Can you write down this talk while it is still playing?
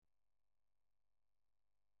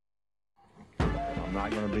I'm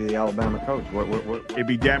not going to be the Alabama coach. It'd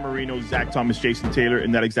be Dan Marino, Zach Thomas, Jason Taylor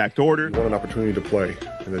in that exact order. You want an opportunity to play,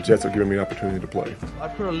 and the Jets are giving me an opportunity to play. I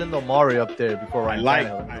put a Lindo Mari up there before Ryan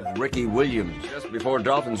Tannehill. Ricky Williams, just before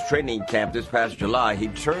Dolphins training camp this past July, he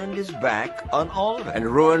turned his back on all of it and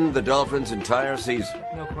ruined the Dolphins' entire season.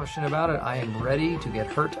 No question about it. I am ready to get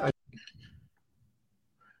hurt.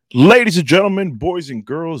 Ladies and gentlemen, boys and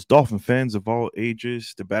girls, Dolphin fans of all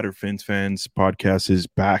ages, the Battered Fins Fans podcast is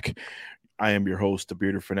back. I am your host, the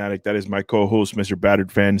Bearded Fanatic. That is my co-host, Mr.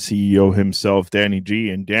 Battered Fan CEO himself, Danny G.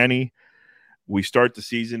 And Danny, we start the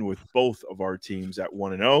season with both of our teams at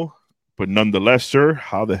 1-0. But nonetheless, sir,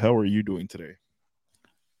 how the hell are you doing today?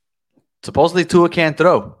 Supposedly Tua can't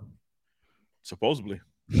throw. Supposedly.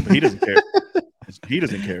 But he doesn't care. He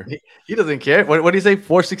doesn't care. He doesn't care. What do you say,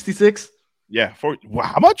 466? Yeah.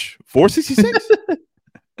 How much? 466?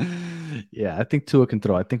 Yeah, I think Tua can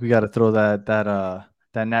throw. I think we got to throw that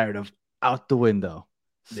narrative out the window.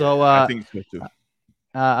 So I think so too.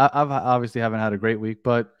 I've obviously haven't had a great week,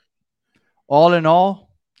 but all in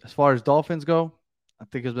all, as far as Dolphins go, I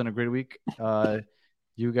think it's been a great week.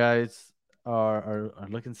 You guys are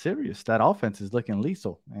looking serious. That offense is looking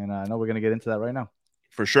lethal, and I know we're going to get into that right now.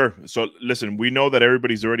 For sure. So listen, we know that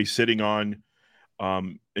everybody's already sitting on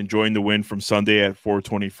enjoying the win from Sunday at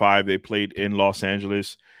 4:25. They played in Los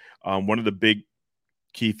Angeles. One of the big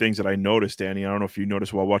key things that I noticed, Danny, I don't know if you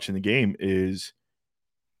noticed while watching the game, is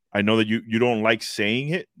I know that you don't like saying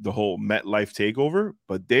it, the whole MetLife takeover,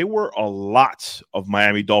 but there were a lot of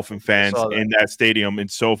Miami Dolphin fans in that stadium in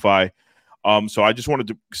SoFi. So I just wanted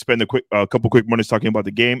to spend a couple quick minutes talking about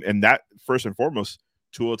the game, and that first and foremost,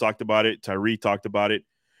 Tua talked about it, Tyree talked about it,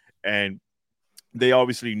 and they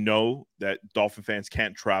obviously know that Dolphin fans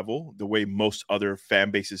can't travel the way most other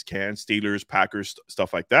fan bases can, Steelers, Packers,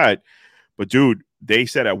 stuff like that. But, dude, they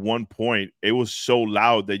said at one point it was so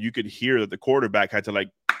loud that you could hear that the quarterback had to, like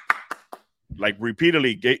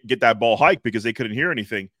repeatedly get that ball hiked because they couldn't hear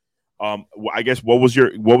anything. I guess what was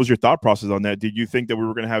your thought process on that? Did you think that we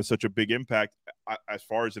were going to have such a big impact as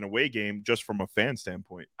far as an away game just from a fan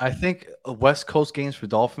standpoint? I think West Coast games for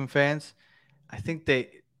Dolphin fans, I think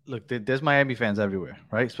there's Miami fans everywhere,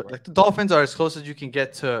 right? So, like, the Dolphins are as close as you can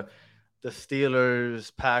get to the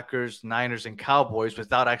Steelers, Packers, Niners, and Cowboys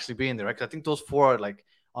without actually being there, right? 'Cause I think those four are like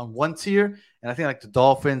on one tier, and I think like the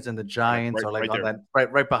Dolphins and the Giants are like on that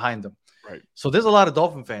right behind them. Right. So there's a lot of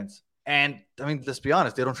Dolphin fans, and I mean, let's be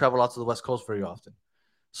honest, they don't travel out to the West Coast very often.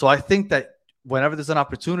 So I think that whenever there's an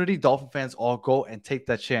opportunity, Dolphin fans all go and take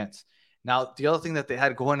that chance. Now, the other thing that they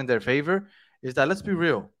had going in their favor is that, let's be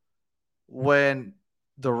real, when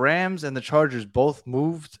the Rams and the Chargers both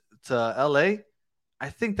moved to LA, I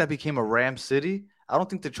think that became a Ram city. I don't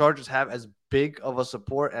think the Chargers have as big of a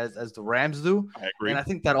support as the Rams do. I agree. And I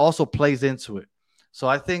think that also plays into it. So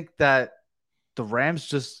I think that the Rams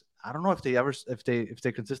just, I don't know if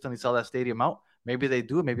they consistently sell that stadium out. Maybe they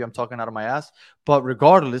do. Maybe I'm talking out of my ass. But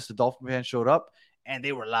regardless, the Dolphin fans showed up and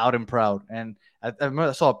they were loud and proud. And I remember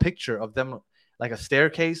I saw a picture of them like a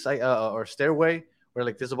staircase or stairway where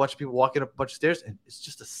like there's a bunch of people walking up a bunch of stairs and it's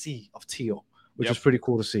just a sea of teal, which is pretty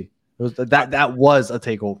cool to see. It was that was a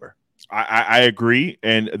takeover. I agree,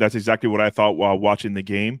 and that's exactly what I thought while watching the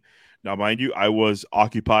game. Now, mind you, I was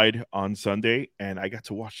occupied on Sunday, and I got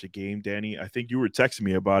to watch the game, Danny. I think you were texting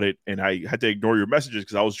me about it, and I had to ignore your messages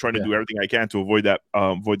because I was trying to do everything I can to avoid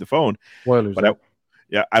the phone. Spoilers, but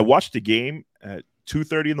I watched the game at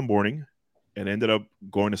 2:30 in the morning and ended up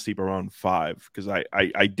going to sleep around 5 because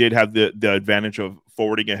I did have the advantage of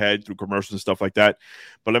forwarding ahead through commercials and stuff like that.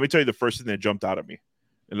 But let me tell you the first thing that jumped out at me.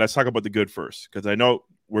 And let's talk about the good first, because I know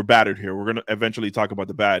we're battered here. We're going to eventually talk about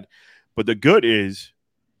the bad. But the good is,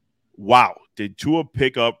 wow, did Tua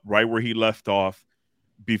pick up right where he left off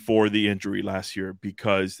before the injury last year?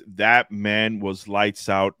 Because that man was lights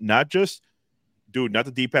out. Not the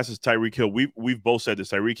deep passes, Tyreek Hill. We've both said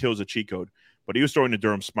this. Tyreek Hill is a cheat code. But he was throwing to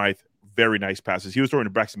Durham Smythe, very nice passes. He was throwing to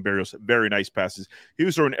Braxton Berrios, very nice passes. He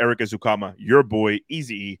was throwing to Eric Ezukama, your boy,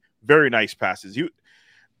 Easy, very nice passes.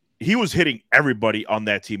 He was hitting everybody on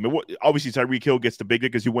that team. Obviously, Tyreek Hill gets the big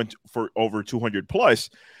because he went for over 200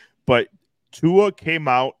 plus. But Tua came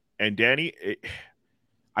out, and Danny,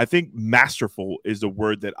 I think masterful is the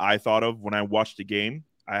word that I thought of when I watched the game.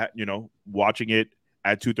 Watching it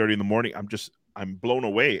at 2:30 in the morning, I'm blown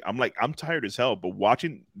away. I'm tired as hell. But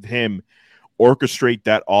watching him orchestrate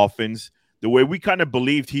that offense the way we kind of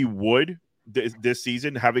believed he would this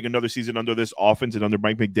season, having another season under this offense and under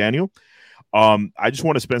Mike McDaniel. I just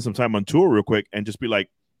want to spend some time on Tua real quick and just be like,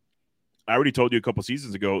 I already told you a couple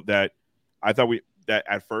seasons ago that I thought that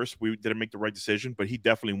at first we didn't make the right decision, but he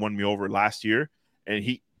definitely won me over last year. And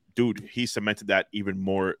dude, he cemented that even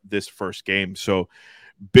more this first game. So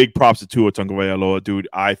big props to Tua Tagovailoa, dude.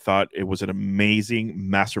 I thought it was an amazing,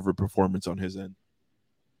 massive performance on his end.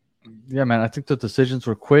 Yeah, man. I think the decisions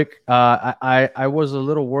were quick. I was a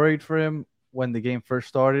little worried for him when the game first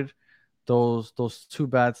started. Those two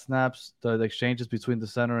bad snaps, the exchanges between the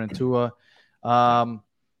center and Tua.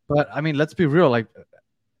 But I mean, let's be real. Like,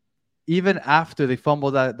 even after they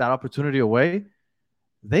fumbled that opportunity away,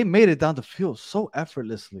 they made it down the field so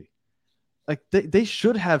effortlessly. Like, they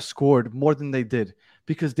should have scored more than they did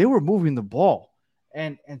because they were moving the ball.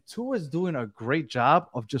 And Tua is doing a great job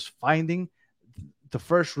of just finding the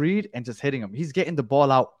first read and just hitting him. He's getting the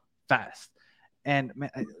ball out fast. And man,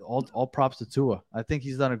 all props to Tua. I think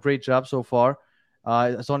he's done a great job so far.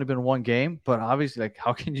 It's only been one game, but obviously, like,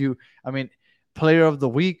 how can you? I mean, player of the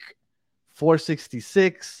week,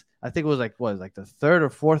 466. I think it was like the third or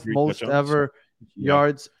fourth most ever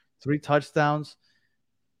yards, 3 touchdowns.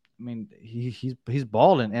 I mean, he's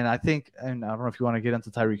balling, and I think, and I don't know if you want to get into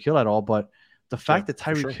Tyreek Hill at all, but the fact that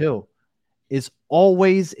Tyreek Hill is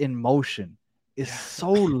always in motion is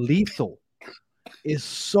so lethal. Is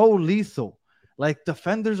so lethal. Like,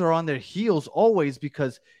 defenders are on their heels always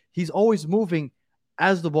because he's always moving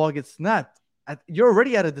as the ball gets snapped. You're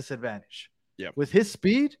already at a disadvantage. Yeah. With his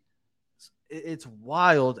speed, it's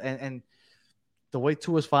wild. And the way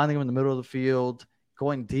Tua's finding him in the middle of the field,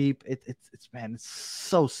 going deep, it's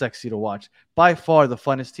so sexy to watch. By far the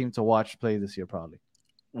funnest team to watch play this year, probably.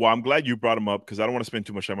 Well, I'm glad you brought him up because I don't want to spend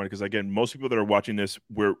too much time on it because, again, most people that are watching this,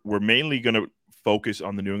 we're mainly going to focus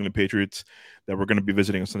on the New England Patriots that we're going to be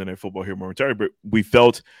visiting on Sunday Night Football here momentarily, but we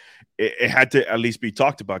felt it had to at least be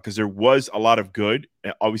talked about because there was a lot of good,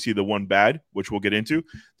 and obviously the one bad, which we'll get into.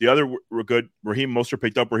 The other were good. Raheem Mostert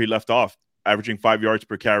picked up where he left off, averaging 5 yards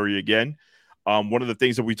per carry again. One of the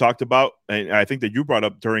things that we talked about, and I think that you brought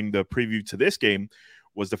up during the preview to this game,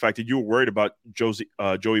 was the fact that you were worried about Joey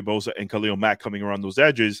Bosa and Khalil Mack coming around those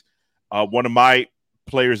edges. One of my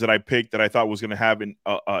players that I picked that I thought was going to have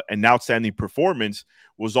an outstanding performance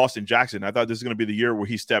was Austin Jackson. I thought this is going to be the year where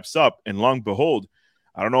he steps up, and lo and behold,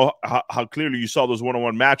 I don't know how clearly you saw those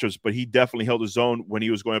one-on-one matchups, but he definitely held his own when he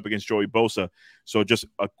was going up against Joey Bosa. So just,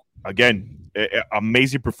 again,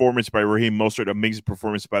 amazing performance by Raheem Mostert, amazing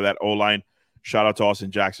performance by that O-line. Shout out to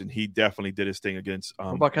Austin Jackson. He definitely did his thing against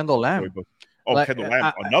what about Kendall Lamb? Kendall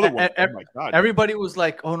Lamb, another one. Oh, my God. Everybody was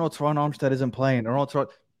like, oh, no, Teron Armstead isn't playing.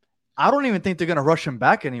 I don't even think they're going to rush him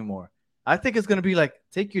back anymore. I think it's going to be like,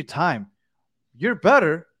 take your time. You're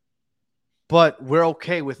better, but we're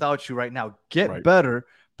okay without you right now. Get better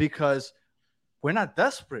because we're not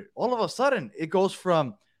desperate. All of a sudden, it goes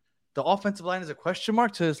from the offensive line is a question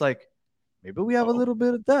mark to it's like, maybe we have a little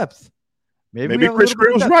bit of depth. Maybe Chris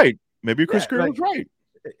Greer was right. Maybe Chris Greer was right.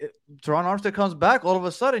 Teron Armstead comes back. All of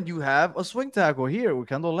a sudden, you have a swing tackle here with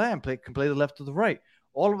Kendall Lamb can play the left to the right.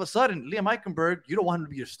 All of a sudden, Liam Eichenberg, you don't want him to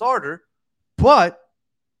be your starter, but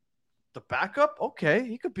the backup, okay,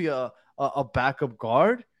 he could be a backup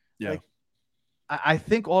guard. Yeah. Like, I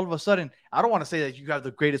think all of a sudden, I don't want to say that you have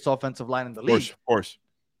the greatest offensive line in the league. Of course.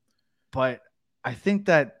 But I think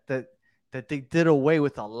that they did away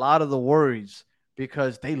with a lot of the worries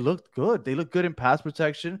because they looked good. They looked good in pass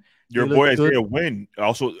protection. Your boy Isaiah Wynn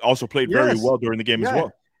also played very well during the game as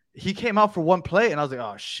well. He came out for one play, and I was like,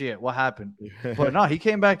 oh, shit, what happened? But no, he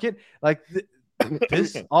came back in. Like,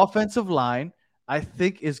 this offensive line, I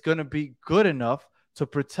think, is going to be good enough to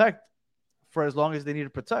protect for as long as they need to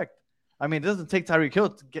protect. I mean, it doesn't take Tyreek Hill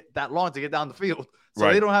to get that long to get down the field.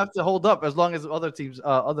 So they don't have to hold up as long as other teams,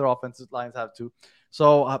 other offensive lines have to.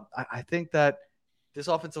 So I think that this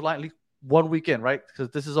offensive line, at least 1 weekend, right? Because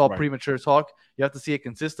this is all premature talk. You have to see it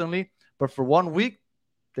consistently. But for 1 week,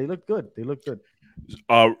 they look good. They look good.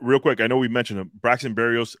 Real quick, I know we mentioned him. Braxton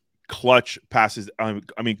Berrios, clutch passes.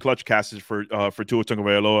 Clutch passes for Tua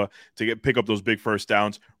Tagovailoa to pick up those big first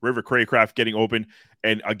downs. River Craycraft getting open,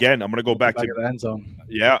 and again, I'm going to go back to the end zone.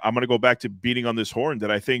 Yeah, I'm going to go back to beating on this horn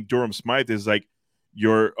that I think Durham Smythe is like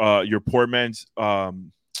your poor man's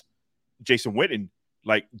Jason Witten.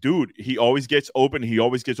 Like, dude, he always gets open. He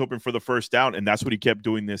always gets open for the first down, and that's what he kept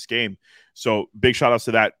doing this game. So big shout outs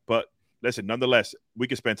to that. But listen, nonetheless, we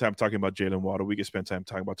could spend time talking about Jalen Waddle. We could spend time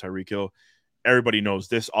talking about Tyreek Hill. Everybody knows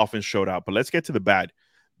this offense showed out. But let's get to the bad.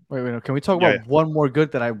 Wait. Can we talk about one more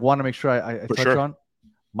good that I want to make sure I touch on?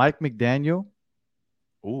 Mike McDaniel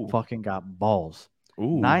fucking got balls.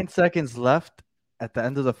 9 seconds left at the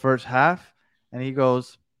end of the first half, and he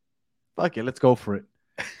goes, fuck it, let's go for it.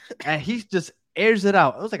 And he just airs it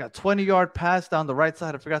out. It was like a 20-yard pass down the right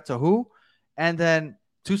side. I forgot to who. And then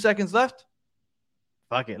 2 seconds left.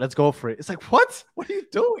 Fuck it, let's go for it. It's like, what? What are you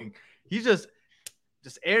doing? He just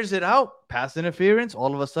just airs it out, pass interference.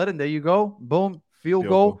 All of a sudden, there you go, boom, field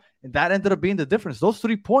goal, and that ended up being the difference. Those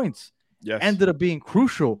 3 points ended up being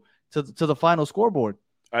crucial to the final scoreboard.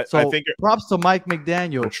 I think props to Mike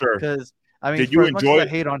McDaniel for sure. Because I mean, did you enjoy? Much as I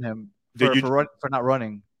hate on him for not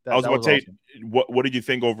running. I was about to say, what did you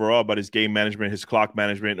think overall about his game management, his clock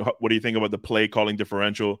management? What do you think about the play calling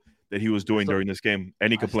differential that he was doing during this game?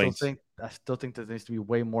 Any complaints? I still think there needs to be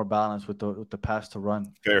way more balance with the pass to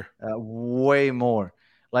run. Fair. Way more.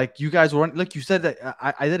 Like you guys were, like you said that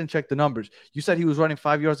I didn't check the numbers. You said he was running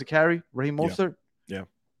 5 yards a carry, Raheem Mostert. Yeah.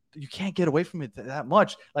 You can't get away from it that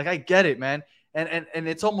much. Like I get it, man. And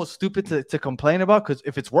it's almost stupid to complain about because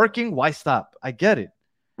if it's working, why stop? I get it.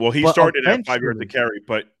 Well, he started at 5 yards to carry,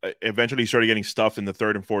 but eventually he started getting stuffed in the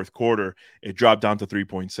third and fourth quarter. It dropped down to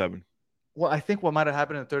 3.7. Well, I think what might have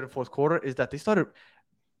happened in the third and fourth quarter is that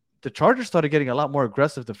the Chargers started getting a lot more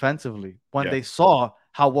aggressive defensively when they saw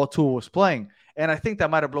how well Tua was playing. And I think that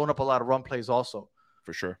might have blown up a lot of run plays also.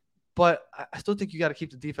 For sure. But I still think you got to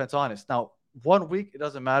keep the defense honest. Now, 1 week, it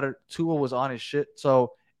doesn't matter. Tua was on his shit.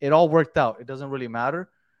 So it all worked out. It doesn't really matter.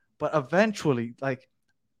 But eventually, like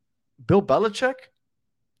Bill Belichick,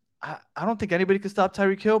 I don't think anybody can stop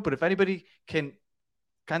Tyreek Hill. But if anybody can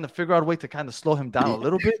kind of figure out a way to kind of slow him down a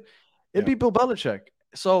little bit, it'd be Bill Belichick.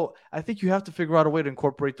 So I think you have to figure out a way to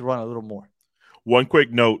incorporate the run a little more. One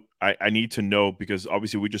quick note I need to know, because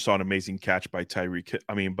obviously we just saw an amazing catch by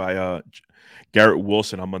Garrett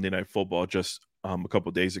Wilson on Monday Night Football just a couple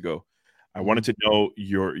of days ago. I wanted to know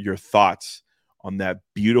your thoughts on that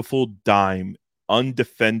beautiful dime,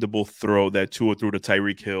 undefendable throw that Tua threw to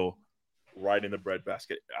Tyreek Hill right in the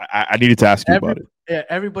breadbasket. I needed to ask you about it. Yeah,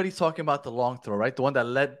 everybody's talking about the long throw, right? The one that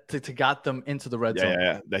led to got them into the red zone.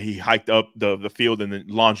 Yeah, that he hiked up the field and then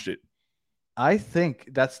launched it. I think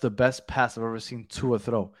that's the best pass I've ever seen Tua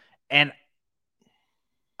throw. And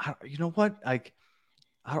you know what? Like,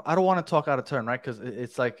 I don't want to talk out of turn, right? Because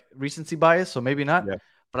it's like recency bias, so maybe not. Yeah.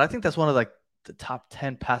 But I think that's one of like the top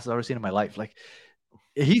 10 passes I've ever seen in my life. Like,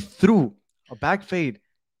 he threw a back fade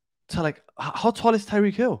to like, how tall is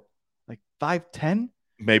Tyreek Hill? Like 5'10"?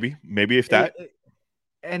 Maybe if that.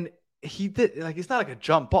 And he did, like, it's not like a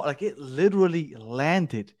jump ball. Like, it literally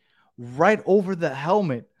landed right over the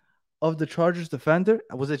helmet of the Chargers defender.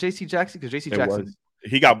 Was it J.C. Jackson? Because J.C. Jackson.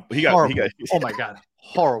 He got. Oh my God,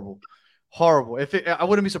 horrible. I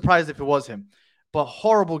wouldn't be surprised if it was him, but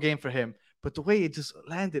horrible game for him. But the way it just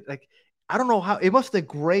landed, like, I don't know how it must have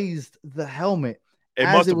grazed the helmet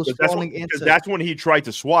as it was falling into. That's when he tried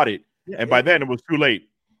to swat it, and by then it was too late.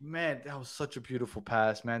 Man, that was such a beautiful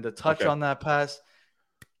pass, man. The touch on that pass,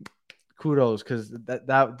 kudos, because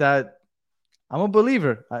that I'm a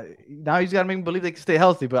believer. Now he's got to make me believe they can stay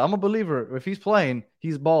healthy, but I'm a believer. If he's playing,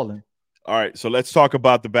 he's balling. All right, so let's talk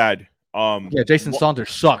about the bad. Jason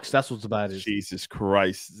Sanders sucks. That's what's the bad is. Jesus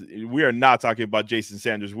Christ. We are not talking about Jason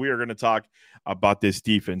Sanders. We are going to talk about this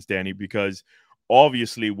defense, Danny, because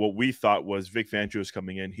obviously what we thought was Vic Fangio is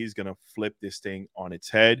coming in. He's going to flip this thing on its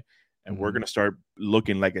head, and we're going to start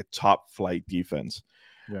looking like a top-flight defense.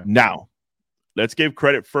 Yeah. Now, let's give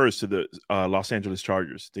credit first to the Los Angeles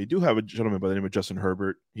Chargers. They do have a gentleman by the name of Justin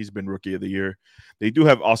Herbert. He's been Rookie of the Year. They do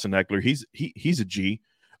have Austin Eckler. He's a G.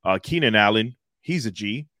 Keenan Allen, he's a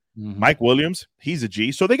G. Mike Williams, he's a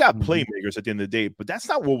G. So they got playmakers at the end of the day, but that's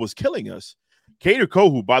not what was killing us. Kader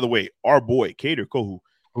Kohou, by the way, our boy, Kader Kohou,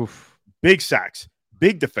 big sacks,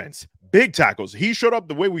 big defense, big tackles. He showed up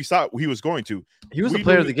the way we thought he was going to. He was the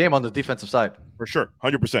player of the game on the defensive side. For sure,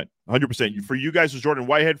 100%. 100%. For you guys, was Jordan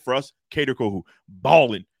Whitehead. For us, Kader Kohou,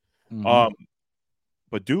 balling.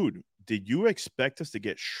 But, dude, did you expect us to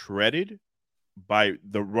get shredded by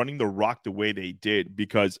running the rock the way they did?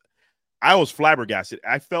 Because I was flabbergasted.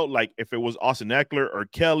 I felt like if it was Austin Eckler or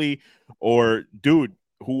Kelly or, dude,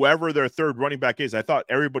 whoever their third running back is, I thought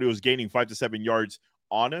everybody was gaining 5 to 7 yards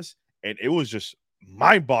on us, and it was just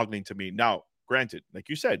mind-boggling to me. Now, granted, like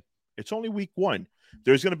you said, it's only week 1.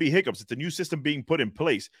 There's going to be hiccups. It's a new system being put in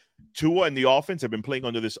place. Tua and the offense have been playing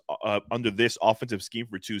under this offensive scheme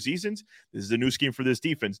for 2 seasons. This is a new scheme for this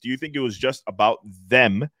defense. Do you think it was just about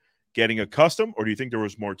them getting accustomed, or do you think there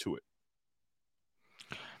was more to it?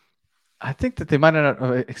 I think that they might not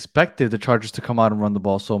have expected the Chargers to come out and run the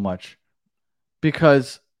ball so much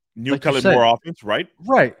because Kellen Moore offense, right?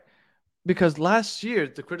 Right. Because last year,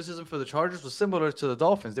 the criticism for the Chargers was similar to the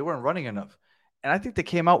Dolphins. They weren't running enough. And I think they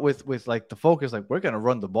came out with like the focus, like, we're going to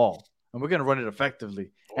run the ball and we're going to run it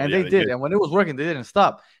effectively. And they did. And when it was working, they didn't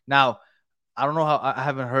stop. Now, I don't know how, I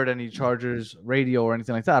haven't heard any Chargers radio or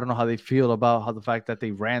anything like that. I don't know how they feel about how the fact that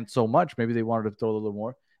they ran so much. Maybe they wanted to throw a little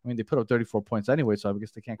more. I mean, they put up 34 points anyway, so I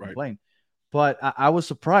guess they can't complain. But I was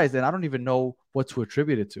surprised, and I don't even know what to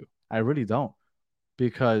attribute it to. I really don't.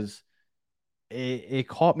 because it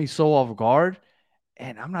caught me so off guard,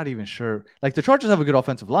 and I'm not even sure. Like, the Chargers have a good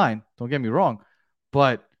offensive line, don't get me wrong,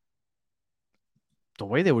 but the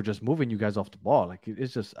way they were just moving you guys off the ball, like,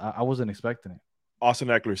 it's just I wasn't expecting it. Austin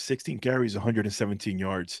Eckler, 16 carries, 117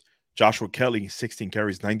 yards. Joshua Kelly, 16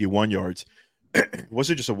 carries, 91 yards. It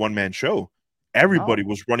wasn't just a one-man show. Everybody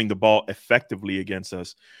was running the ball effectively against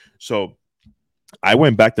us. So I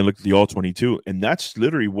went back and looked at the All-22, and that's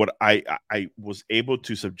literally what I was able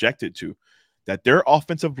to subject it to, that their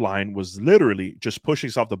offensive line was literally just pushing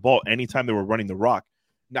us off the ball anytime they were running the rock.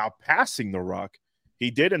 Now, passing the rock,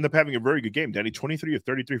 he did end up having a very good game. Danny, 23 of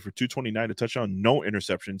 33 for 229, a touchdown, no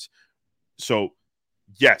interceptions. So,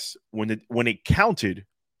 yes, when it counted,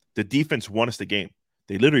 the defense won us the game.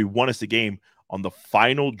 They literally won us the game on the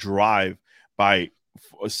final drive by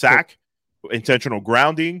a sack, intentional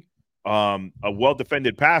grounding, a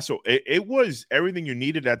well-defended pass. So it was everything you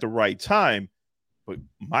needed at the right time. But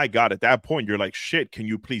my God, at that point, you're like, shit, can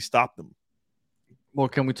you please stop them? Well,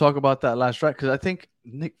 can we talk about that last drive? Because I think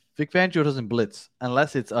Vic Fangio doesn't blitz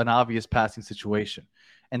unless it's an obvious passing situation.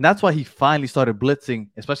 And that's why he finally started blitzing,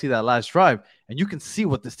 especially that last drive. And you can see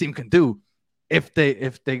what this team can do if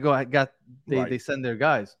they send their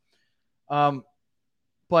guys.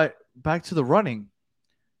 But back to the running.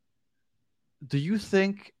 Do you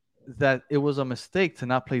think that it was a mistake to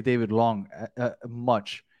not play David Long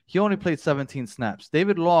much? He only played 17 snaps.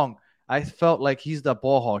 David Long, I felt like he's the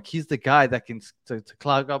ball hawk. He's the guy that can to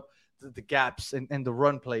clog up the gaps and the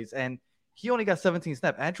run plays. And he only got 17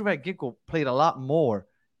 snaps. Andrew Van Ginkel played a lot more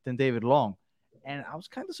than David Long. And I was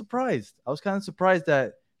kind of surprised.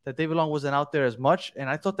 that David Long wasn't out there as much. And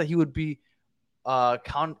I thought that he would be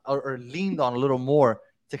leaned on a little more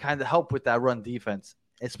to kind of help with that run defense,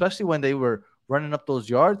 especially when they were running up those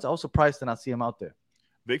yards. I was surprised to not see him out there.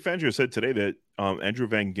 Vic Fangio said today that Andrew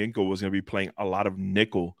Van Ginkel was going to be playing a lot of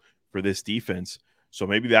nickel for this defense. So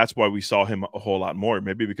maybe that's why we saw him a whole lot more.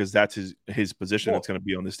 Maybe because that's his position that's going to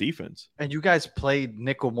be on this defense. And you guys played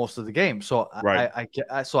nickel most of the game. So right.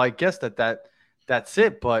 I guess that's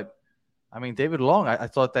it. But, I mean, David Long, I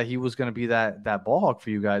thought that he was going to be that ball hawk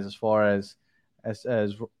for you guys as far as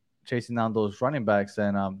chasing down those running backs.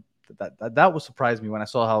 And that would surprise me when I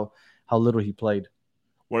saw how little he played.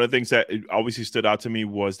 One of the things that obviously stood out to me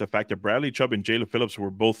was the fact that Bradley Chubb and Jalen Phillips were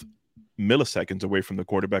both milliseconds away from the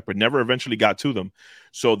quarterback, but never eventually got to them.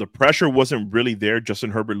 So the pressure wasn't really there. Justin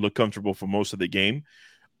Herbert looked comfortable for most of the game.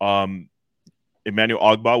 Emmanuel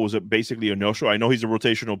Ogbah was basically a no-show. I know he's a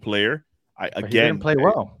rotational player. He didn't play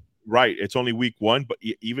well. Right. It's only week one, but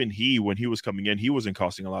even when he was coming in, he wasn't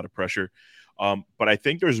causing a lot of pressure. But I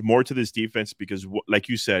think there's more to this defense because, like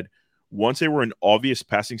you said, once they were in obvious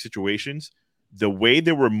passing situations, the way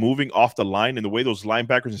they were moving off the line and the way those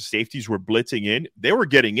linebackers and safeties were blitzing in, they were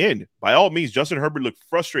getting in. By all means, Justin Herbert looked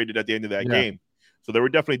frustrated at the end of that game. So they were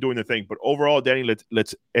definitely doing their thing. But overall, Danny,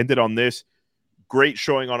 let's end it on this. Great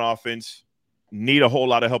showing on offense. Need a whole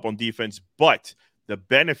lot of help on defense. But the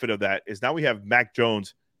benefit of that is now we have Mac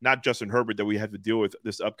Jones, not Justin Herbert, that we have to deal with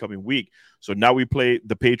this upcoming week. So now we play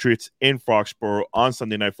the Patriots in Foxborough on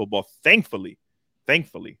Sunday Night Football. Thankfully,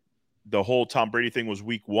 the whole Tom Brady thing was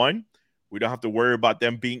week one. We don't have to worry about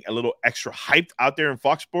them being a little extra hyped out there in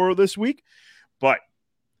Foxborough this week. But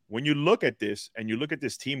when you look at this and you look at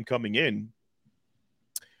this team coming in,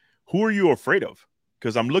 who are you afraid of?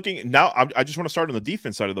 Because I'm looking now, I just want to start on the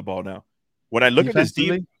defense side of the ball now. When I look at this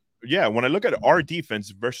team, when I look at our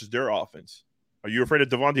defense versus their offense, are you afraid of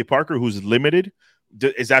Devontae Parker, who's limited?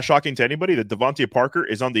 Is that shocking to anybody that Devontae Parker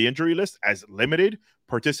is on the injury list as limited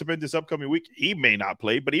participant this upcoming week? He may not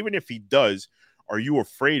play, but even if he does, are you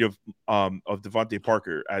afraid of Devontae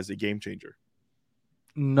Parker as a game changer?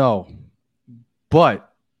 No,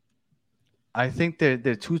 but I think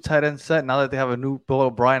they're two tight end set now that they have a new Bill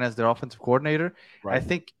O'Brien as their offensive coordinator. Right. I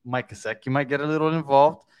think Mike Gesicki might get a little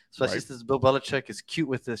involved, especially since Bill Belichick is cute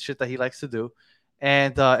with the shit that he likes to do,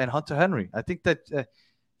 and Hunter Henry. I think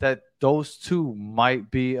that those two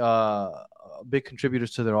might be big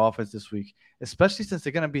contributors to their offense this week, especially since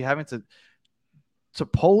they're going to be having to.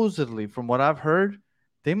 Supposedly, from what I've heard,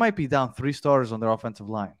 they might be down 3 starters on their offensive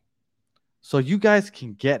line. So you guys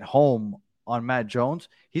can get home on Matt Jones.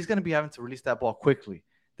 He's going to be having to release that ball quickly.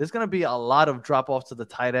 There's going to be a lot of drop-offs to the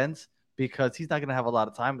tight ends because he's not going to have a lot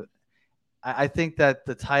of time. I think that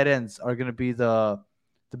the tight ends are going to be the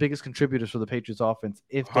biggest contributors for the Patriots offense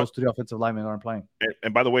if those 3 offensive linemen aren't playing.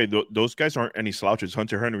 And by the way, those guys aren't any slouches.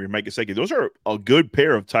 Hunter Henry and Mike Gesicki, those are a good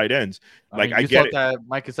pair of tight ends. I get it. That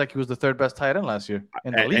Mike Gesicki was the 3rd best tight end last year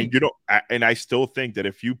in the league. And I still think that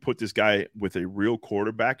if you put this guy with a real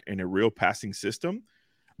quarterback and a real passing system,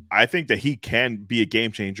 I think that he can be a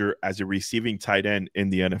game changer as a receiving tight end in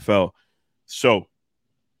the NFL. So,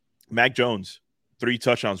 Mac Jones, 3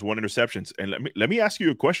 touchdowns, 1 interceptions. And let me ask you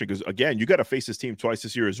a question, because, again, you got to face this team twice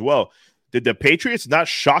this year as well. Did the Patriots not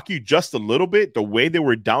shock you just a little bit the way they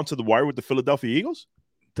were down to the wire with the Philadelphia Eagles?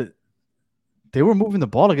 They were moving the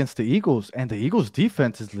ball against the Eagles, and the Eagles'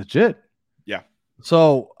 defense is legit. Yeah.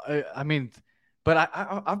 So, I mean, but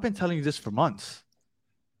I've been telling you this for months.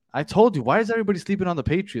 I told you, why is everybody sleeping on the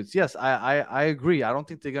Patriots? Yes, I agree. I don't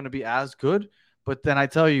think they're going to be as good. But then I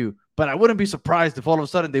tell you, but I wouldn't be surprised if all of a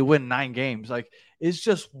sudden they win 9 games. Like, it's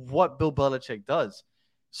just what Bill Belichick does.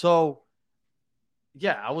 So,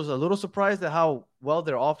 yeah, I was a little surprised at how well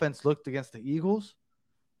their offense looked against the Eagles.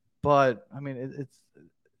 But, I mean,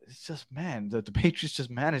 it's just, man, the Patriots just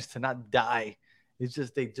managed to not die. It's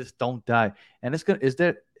just they just don't die. And it's gonna is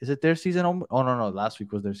it their season? Oh no, last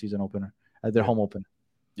week was their season opener, their home opener.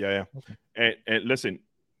 Yeah. Okay. And listen,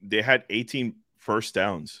 they had 18 first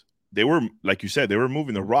downs. They were, like you said, they were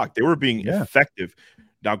moving the rock. They were being effective.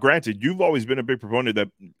 Now, granted, you've always been a big proponent that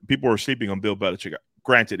people are sleeping on Bill Belichick.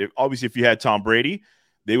 Granted, obviously, if you had Tom Brady,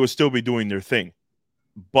 they would still be doing their thing.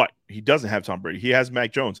 But he doesn't have Tom Brady. He has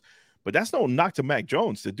Mac Jones. But that's no knock to Mac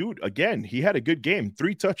Jones. The dude, again, he had a good game.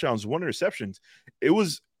 3 touchdowns, 1 interceptions. It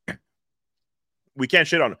was – we can't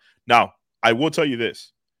shit on him. Now, I will tell you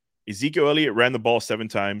this. Ezekiel Elliott ran the ball 7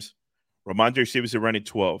 times. Ramondre Stevenson ran it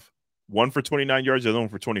 12. 1 for 29 yards, the other one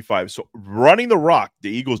for 25. So running the rock, the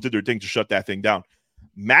Eagles did their thing to shut that thing down.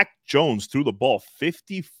 Mac Jones threw the ball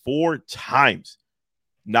 54 times.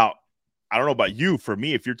 Now, I don't know about you. For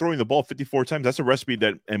me, if you're throwing the ball 54 times, that's a recipe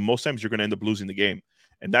that – and most times you're going to end up losing the game.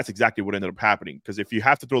 And that's exactly what ended up happening. Because if you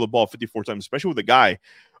have to throw the ball 54 times, especially with a guy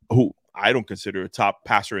who I don't consider a top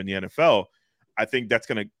passer in the NFL, I think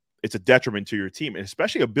it's a detriment to your team, and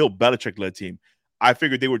especially a Bill Belichick-led team. I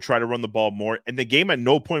figured they would try to run the ball more, and the game at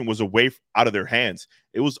no point was out of their hands.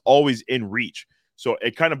 It was always in reach. So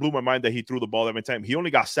it kind of blew my mind that he threw the ball that many times. He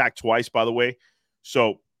only got sacked twice, by the way.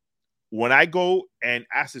 So when I go and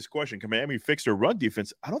ask this question, can Miami fix their run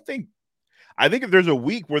defense? I think if there's a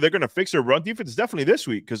week where they're going to fix their run defense, it's definitely this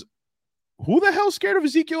week, because who the hell's scared of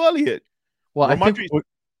Ezekiel Elliott? Well, I was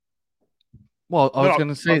going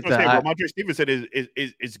to say that Ramondre Stevenson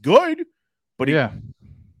is good, but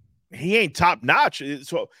he ain't top notch.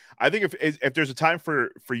 So I think if there's a time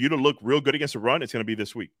for you to look real good against the run, it's going to be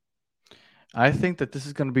this week. I think that this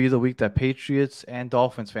is going to be the week that Patriots and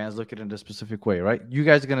Dolphins fans look at it in a specific way, right? You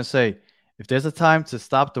guys are going to say, if there's a time to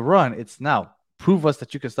stop the run, it's now. Prove us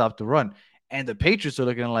that you can stop the run. And the Patriots are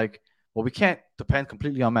looking like, well, we can't depend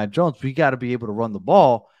completely on Matt Jones. We got to be able to run the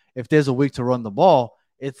ball. If there's a week to run the ball,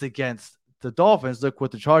 it's against the Dolphins. Look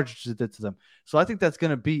what the Chargers did to them. So I think that's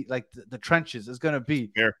going to be like the trenches is going to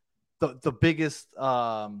be the biggest,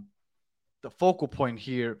 the focal point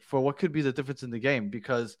here for what could be the difference in the game.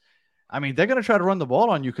 Because, I mean, they're going to try to run the ball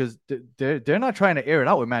on you because they're not trying to air it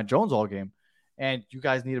out with Matt Jones all game. And you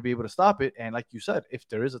guys need to be able to stop it. And like you said, if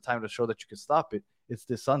there is a time to show that you can stop it, it's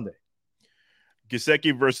this Sunday.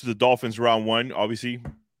 Gesicki versus the Dolphins round 1. Obviously,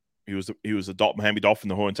 he was a Miami Dolphin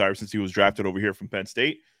the whole entire since he was drafted over here from Penn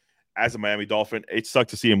State. As a Miami Dolphin, it sucked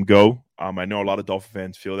to see him go. I know a lot of Dolphin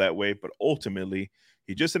fans feel that way, but ultimately,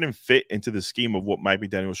 he just didn't fit into the scheme of what Mike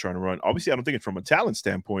McDaniel was trying to run. Obviously, I don't think it's from a talent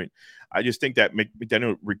standpoint. I just think that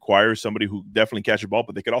McDaniel requires somebody who definitely catch the ball,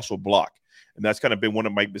 but they could also block. And that's kind of been one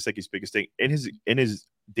of Mike Gesicki's biggest things. In his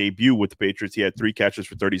debut with the Patriots, he had 3 catches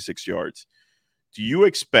for 36 yards. Do you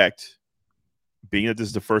expect, being that this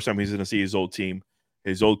is the first time he's going to see his old team,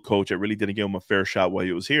 his old coach that really didn't give him a fair shot while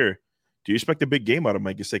he was here, do you expect a big game out of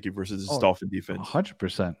Mike Gesicki versus his Dolphin defense?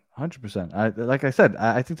 100%. 100%. Like I said,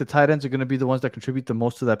 I think the tight ends are going to be the ones that contribute the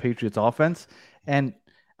most to that Patriots offense. And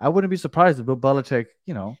I wouldn't be surprised if Bill Belichick,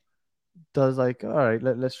 does like, all right,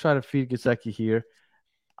 let's try to feed Gesicki here.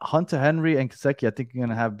 Hunter Henry and Gesicki, I think, are going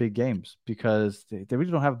to have big games because they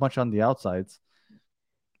really don't have much on the outsides.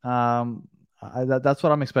 That's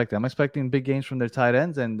what I'm expecting. I'm expecting big games from their tight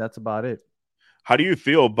ends, and that's about it. How do you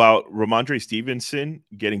feel about Ramondre Stevenson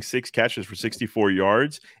getting 6 catches for 64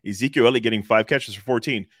 yards, Ezekiel Elliott getting 5 catches for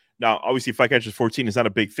 14? Now, obviously, 5 catches for 14 is not a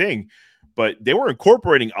big thing, but they were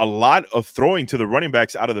incorporating a lot of throwing to the running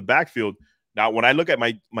backs out of the backfield. Now, when I look at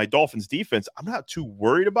my Dolphins defense, I'm not too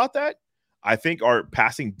worried about that. I think our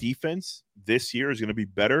passing defense this year is going to be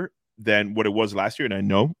better than what it was last year, and I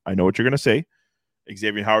know what you're going to say.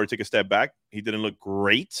 Xavier Howard took a step back. He didn't look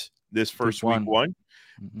great this first week one.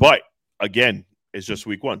 But, again, it's just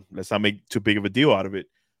week 1. Let's not make too big of a deal out of it.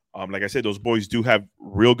 Like I said, those boys do have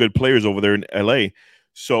real good players over there in L.A.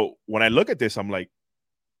 So when I look at this, I'm like,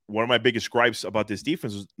 one of my biggest gripes about this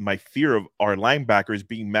defense was my fear of our linebackers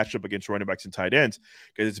being matched up against running backs and tight ends,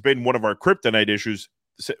 because it's been one of our kryptonite issues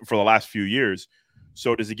for the last few years.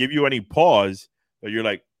 So does it give you any pause that you're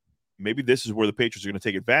like, maybe this is where the Patriots are going to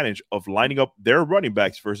take advantage of lining up their running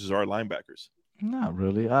backs versus our linebackers? Not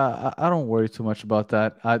really. I don't worry too much about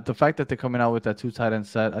that. The fact that they're coming out with that 2 tight end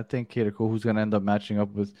set, I think Kader Cool, who's going to end up matching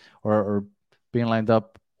up with or being lined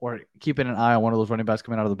up or keeping an eye on one of those running backs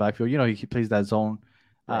coming out of the backfield. You know, he plays that zone.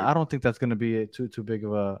 Right. I don't think that's going to be too big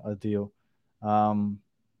of a deal.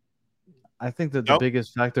 I think that the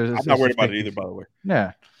biggest factor is. I'm not worried about it either, by the way.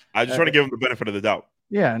 Yeah. I just want to give them the benefit of the doubt.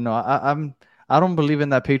 Yeah, no, I don't believe in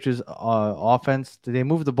that Patriots offense. Did they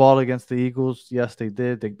move the ball against the Eagles? Yes, they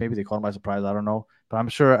did. Maybe they caught them by surprise. I don't know. But I'm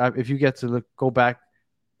sure if you get to go back,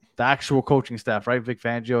 the actual coaching staff, right, Vic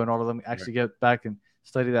Fangio and all of them, actually get back and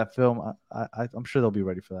study that film, I'm sure they'll be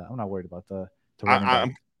ready for that. I'm not worried about the running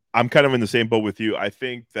back. I'm kind of in the same boat with you. I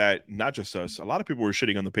think that not just us, a lot of people were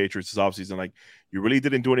shitting on the Patriots this offseason. Like, you really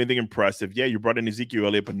didn't do anything impressive. Yeah, you brought in Ezekiel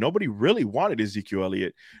Elliott, but nobody really wanted Ezekiel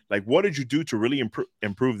Elliott. Like, what did you do to really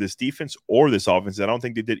improve this defense or this offense? I don't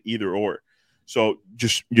think they did either or. So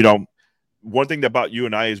just, one thing about you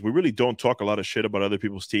and I is we really don't talk a lot of shit about other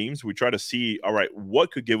people's teams. We try to see, all right,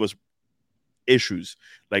 what could give us issues?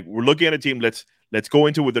 Like, we're looking at a team. Let's go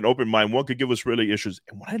into it with an open mind. What could give us really issues?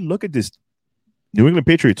 And when I look at this New England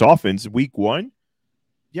Patriots offense week 1,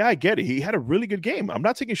 yeah, I get it. He had a really good game. I'm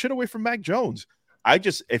not taking shit away from Mac Jones.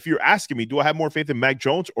 If you're asking me, do I have more faith in Mac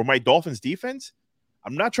Jones or my Dolphins defense?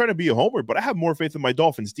 I'm not trying to be a homer, but I have more faith in my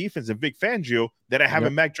Dolphins defense and Vic Fangio than I have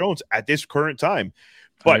in Mac Jones at this current time.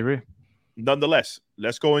 But I agree. Nonetheless,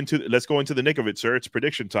 let's go into the nick of it, sir. It's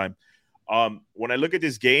prediction time. When I look at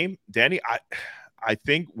this game, Danny, I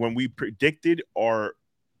think when we predicted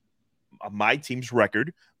my team's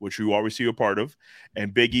record, which you obviously are part of,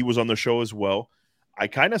 and Big E was on the show as well, I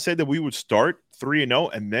kind of said that we would start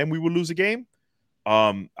 3-0 and then we would lose a game.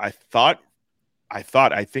 I may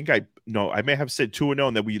have said 2-0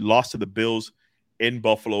 and then we lost to the Bills in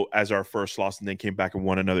Buffalo as our first loss and then came back and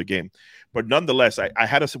won another game. But nonetheless, I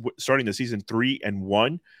had us starting the season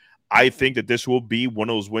 3-1. I think that this will be one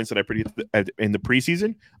of those wins that I predicted in the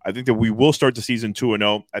preseason. I think that we will start the season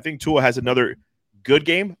 2-0. I think Tua has another good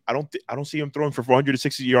game. I don't see him throwing for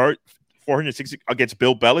 460 against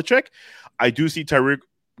Bill Belichick. I do see Tyreek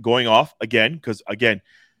going off again because, again,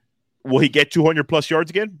 will he get 200 plus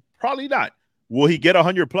yards again? Probably not. Will he get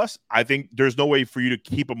 100 plus? I think there's no way for you to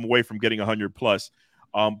keep him away from getting 100 plus.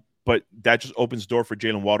 But that just opens the door for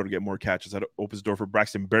Jalen Waddle to get more catches. That opens the door for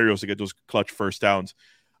Braxton Berrios to get those clutch first downs.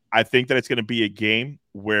 I think that it's going to be a game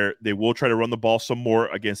where they will try to run the ball some more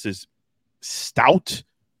against this stout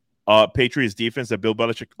Patriots defense that Bill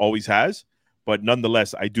Belichick always has. But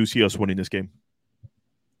nonetheless, I do see us winning this game.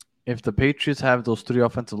 If the Patriots have those 3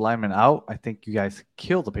 offensive linemen out, I think you guys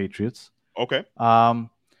kill the Patriots. Okay.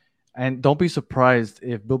 And don't be surprised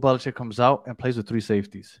if Bill Belichick comes out and plays with 3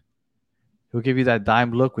 safeties. He'll give you that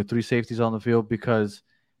dime look with 3 safeties on the field because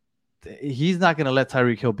he's not going to let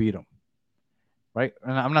Tyreek Hill beat him. Right?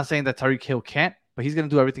 And I'm not saying that Tyreek Hill can't, but he's going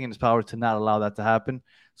to do everything in his power to not allow that to happen.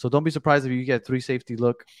 So don't be surprised if you get 3 safety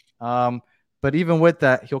look. But even with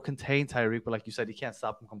that, he'll contain Tyreek. But like you said, he can't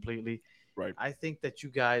stop him completely. Right. I think that you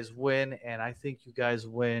guys win, and I think you guys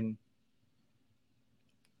win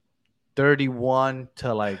 31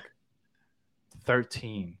 to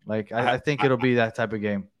 13. I think it'll be that type of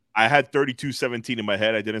game. I had 32-17 in my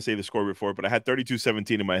head. I didn't say the score before, but I had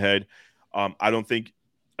 32-17 in my head. I don't think,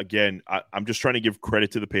 again, I'm just trying to give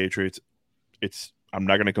credit to the Patriots. I'm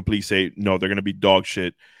not going to completely say, no, they're going to be dog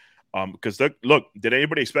shit. Because, look, did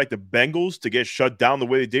anybody expect the Bengals to get shut down the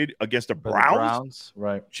way they did against the Browns?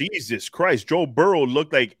 Right. Jesus Christ. Joe Burrow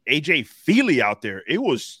looked like A.J. Feely out there. It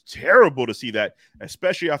was terrible to see that,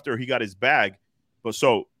 especially after he got his bag. But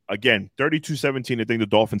so, again, 32-17, I think the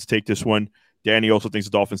Dolphins take this one. Danny also thinks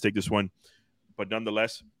the Dolphins take this one. But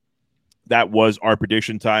nonetheless, that was our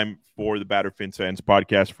prediction time for the Battered Fins Fans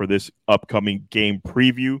podcast for this upcoming game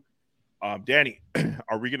preview. Danny,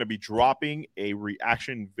 are we going to be dropping a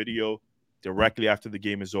reaction video directly after the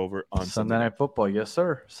game is over on Sunday Night Football? Yes,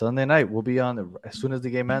 sir. Sunday night. We'll be on as soon as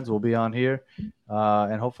the game ends. We'll be on here.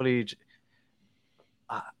 And hopefully,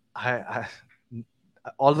 a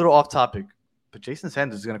little off topic, but Jason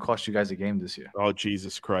Sanders is going to cost you guys a game this year. Oh,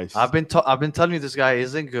 Jesus Christ. I've been telling you this guy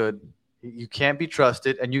isn't good. You can't be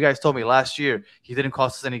trusted. And you guys told me last year he didn't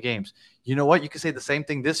cost us any games. You know what? You can say the same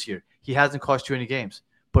thing this year. He hasn't cost you any games.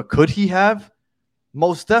 But could he have?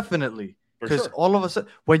 Most definitely. Because all of a sudden,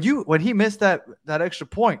 when he missed that extra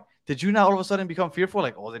point, did you now all of a sudden become fearful?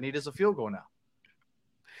 Like, all they need is a field goal now.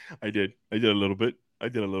 I did a little bit.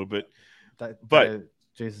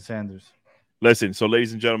 Jason Sanders. Listen, so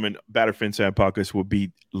ladies and gentlemen, Batter Fin Fan Podcast will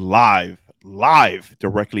be live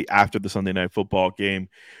directly after the Sunday Night Football game.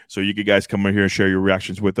 So you guys come in here and share your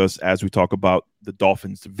reactions with us as we talk about the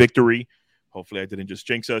Dolphins' victory. Hopefully I didn't just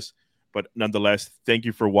jinx us. But nonetheless, thank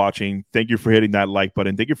you for watching. Thank you for hitting that like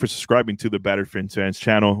button. Thank you for subscribing to the Batter Fin Fans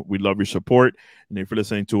channel. We love your support. And if you're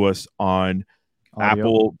listening to us on Audio.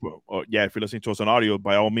 Apple, if you're listening to us on audio,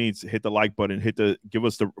 by all means, hit the like button, give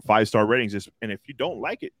us the 5-star ratings. And if you don't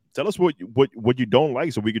like it, tell us what you don't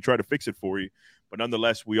like so we can try to fix it for you. But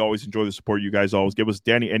nonetheless, we always enjoy the support you guys always give us.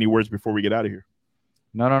 Danny, any words before we get out of here?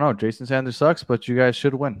 No. Jason Sanders sucks, but you guys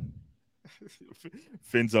should win.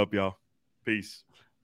 Fins up, y'all. Peace.